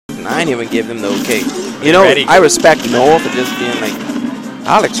and I didn't even give them the okay. You know, I respect Noah for just being like,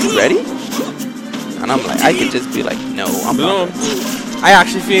 Alex, you ready? And I'm like, I could just be like, no, I'm not ready. I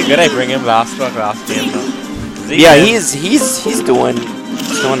actually feel good I bring him last game though. Yeah, he's doing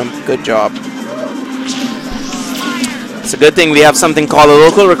a good job. It's a good thing we have something called a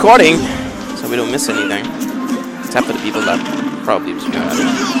local recording, so we don't miss anything. Except for the people that probably was doing it.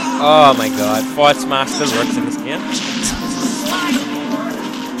 Oh my god, Sm4sh still works in this game.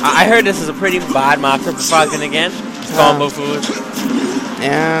 I heard this is a pretty bad matchup for Falcon again. It's combo food.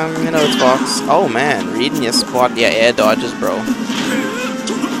 Yeah, you know it's box. Oh man, reading your spot. Yeah, air dodges, bro.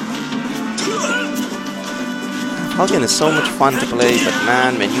 Falcon is so much fun to play, but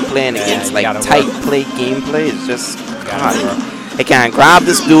man, when you playing against like tight play gameplay, it's just God, bro. I can't grab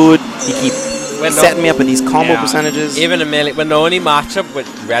this dude. He keep setting me up with these combo percentages. Even a melee, when the only matchup with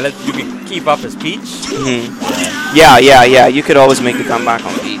Relic, you can keep up his Peach. Yeah. You could always make the comeback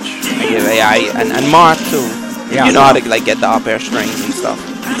on Peach. I give AI and Mark too. Yeah, you know how to like get the up air strings and stuff.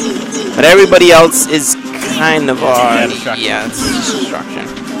 But everybody else is kind of it's destruction.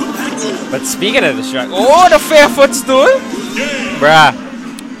 But speaking of destruction, oh, the fair footstool, bruh.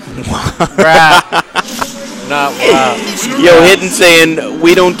 Not wow. Yo, Hidden saying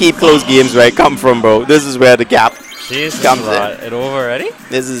we don't keep close games where I come from, bro. This is where the gap comes in. It over already?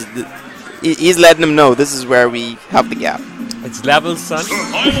 This is he's letting them know this is where we have the gap. It's levels, son.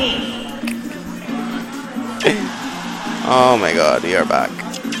 Oh my God, we are back.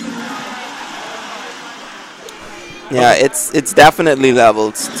 Yeah, it's definitely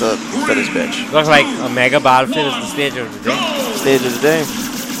leveled to this bitch. Looks like a mega battlefield is the stage of the day. Stage of the day.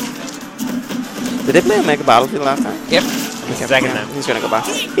 Did they play a mega battlefield last time? Yep. Okay, Second time. He's gonna go back.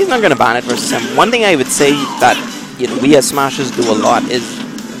 He's not gonna ban it versus him. One thing I would say that we as Smashers do a lot is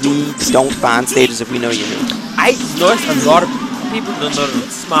we don't ban stages if we know you knew. I noticed a lot of people don't know that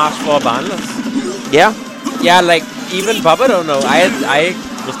Sm4sh banless. Yeah. Yeah, like even Bubba don't know. I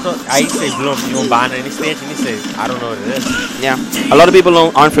say Bloom, you don't ban any stage, and he says I don't know what it is. Yeah. A lot of people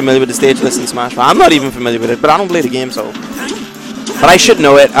aren't familiar with the stage list in Smash. I'm not even familiar with it, but I don't play the game, so. But I should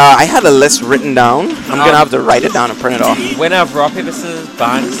know it. I had a list written down. I'm gonna have to write it down and print it off. Winner of Rocky versus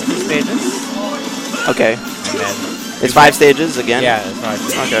bans 2 stages. Okay. It's 5 stages again. Yeah, it's 5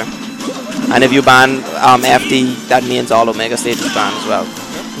 stages. Okay. And if you ban FD, that means all Omega stages ban as well.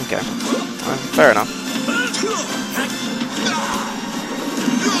 Okay. Fair enough.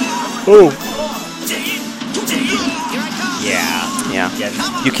 Ooh. Yeah.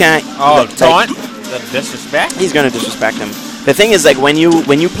 You can't. Oh, taunt. The disrespect. He's gonna disrespect him. The thing is, like when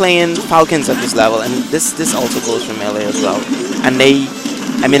you playing Falcons at this level, and this also goes for melee as well. And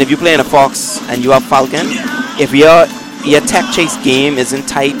I mean, if you play in a Fox and you have Falcon, if your tech chase game isn't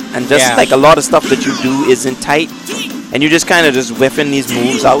tight, and just like a lot of stuff that you do isn't tight, and you just kind of just whiffing these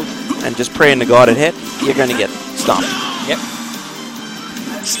moves out and just praying to God it hit, you're gonna get stomped. Yep.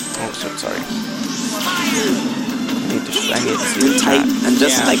 Oh, sorry. I need to see it tight, and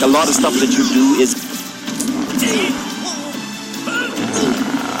just like a lot of stuff that you do is. Man.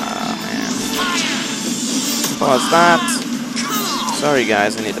 Pause that. Sorry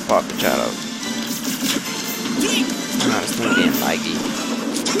guys, I need to pop the chat out. This thing being laggy.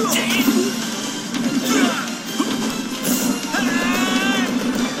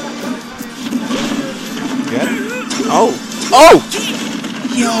 Good? Oh!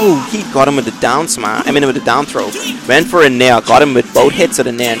 Yo! He got him with the down smash. I mean with the down throw. Went for a nair, got him with both hits of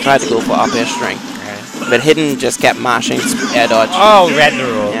the nair and tried to go for up air string. But Hidden just kept mashing air dodge. Oh, red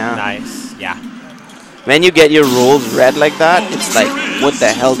roll. Yeah. Nice. Yeah. When you get your rolls red like that, it's like, what the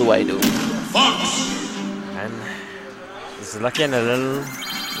hell do I do? And it's looking a little...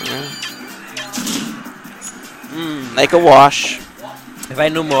 Like a wash. If I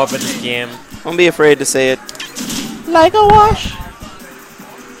knew more about this game... Don't be afraid to say it. Like a wash.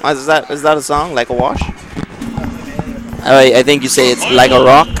 Is that a song? Like a wash? I think you say it's like a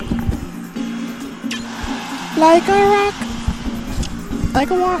rock. Like a rock. Like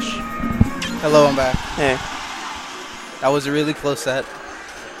a wash. Hello, I'm back. Hey. That was a really close set.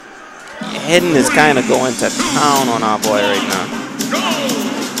 Hidden is kind of going to town on our boy right now.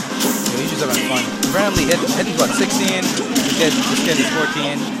 Yeah, he's just having fun. Randomly, Hidden's what, 16? This kid is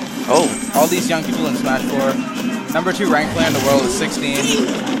 14. Oh. All these young people in Smash 4. Number 2 ranked player in the world is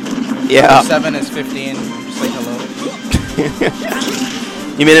 16. Yeah. Number 7 is 15. Just like hello.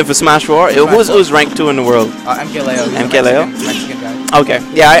 You mean it for Smash 4? Who's ranked 2 in the world? MKLeo. MKLeo? Mexican guy. Okay.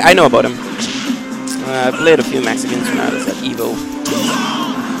 Yeah, I know about him. I played a few Mexicans when I was at Evo.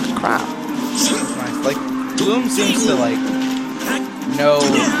 Crap. Nice. Like, Bloom seems to, like, know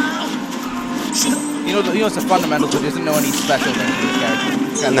He knows the fundamentals, but he doesn't know any special things with his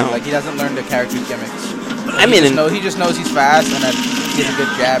character. Kinda No. like he doesn't learn the character's gimmicks. I mean, he just knows he's fast and that he has a good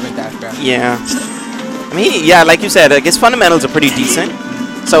jab and dash grab. yeah. I mean, yeah, like you said, his fundamentals are pretty decent.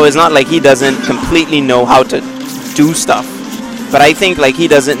 So it's not like he doesn't completely know how to do stuff. But I think like he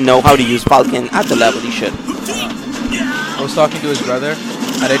doesn't know how to use Falcon at the level he should. I was talking to his brother,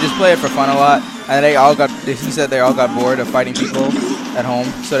 and they just play it for fun a lot. And he said they all got bored of fighting people at home.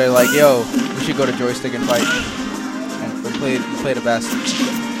 So they're like, yo, we should go to Joystick and fight. And play the best.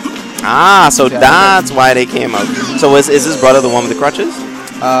 Ah, so that's why they came out. So is his brother the one with the crutches?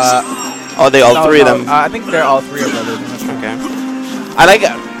 Or are they all three of them? I think they're all three are brothers. Okay.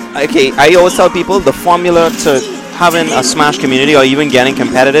 I always tell people the formula to having a Smash community or even getting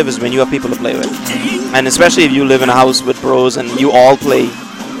competitive is when you have people to play with. And especially if you live in a house with bros and you all play.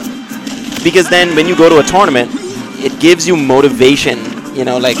 Because then when you go to a tournament, it gives you motivation. You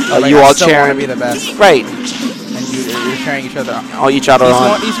know, like you all cheering. Want to be the best. Right. And you're cheering each other on. All each other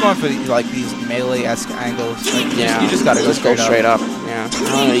on. He's going for these melee-esque angles. Like, Yeah. You just gotta go straight up. Yeah.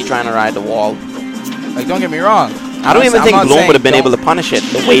 He's trying to ride the wall. Like, don't get me wrong. I don't even think I'm not Bloom saying would have been don't- able to punish it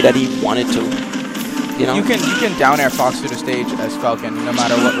the way that he wanted to. You know? You can down air Fox through the stage as Falcon, no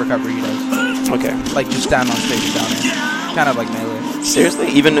matter what recovery he does. Okay. Like just stand on stage and down air, kind of like melee. Seriously?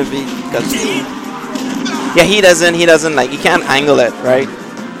 Even if he does? Yeah, he doesn't like, he can't angle it, right?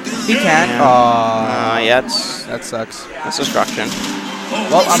 He can. Yeah. Yeah, That sucks. that's destruction.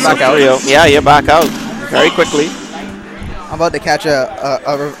 Well, I'm back out. Yeah, you're back out very quickly. I'm about to catch a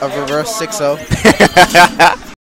reverse 6-0.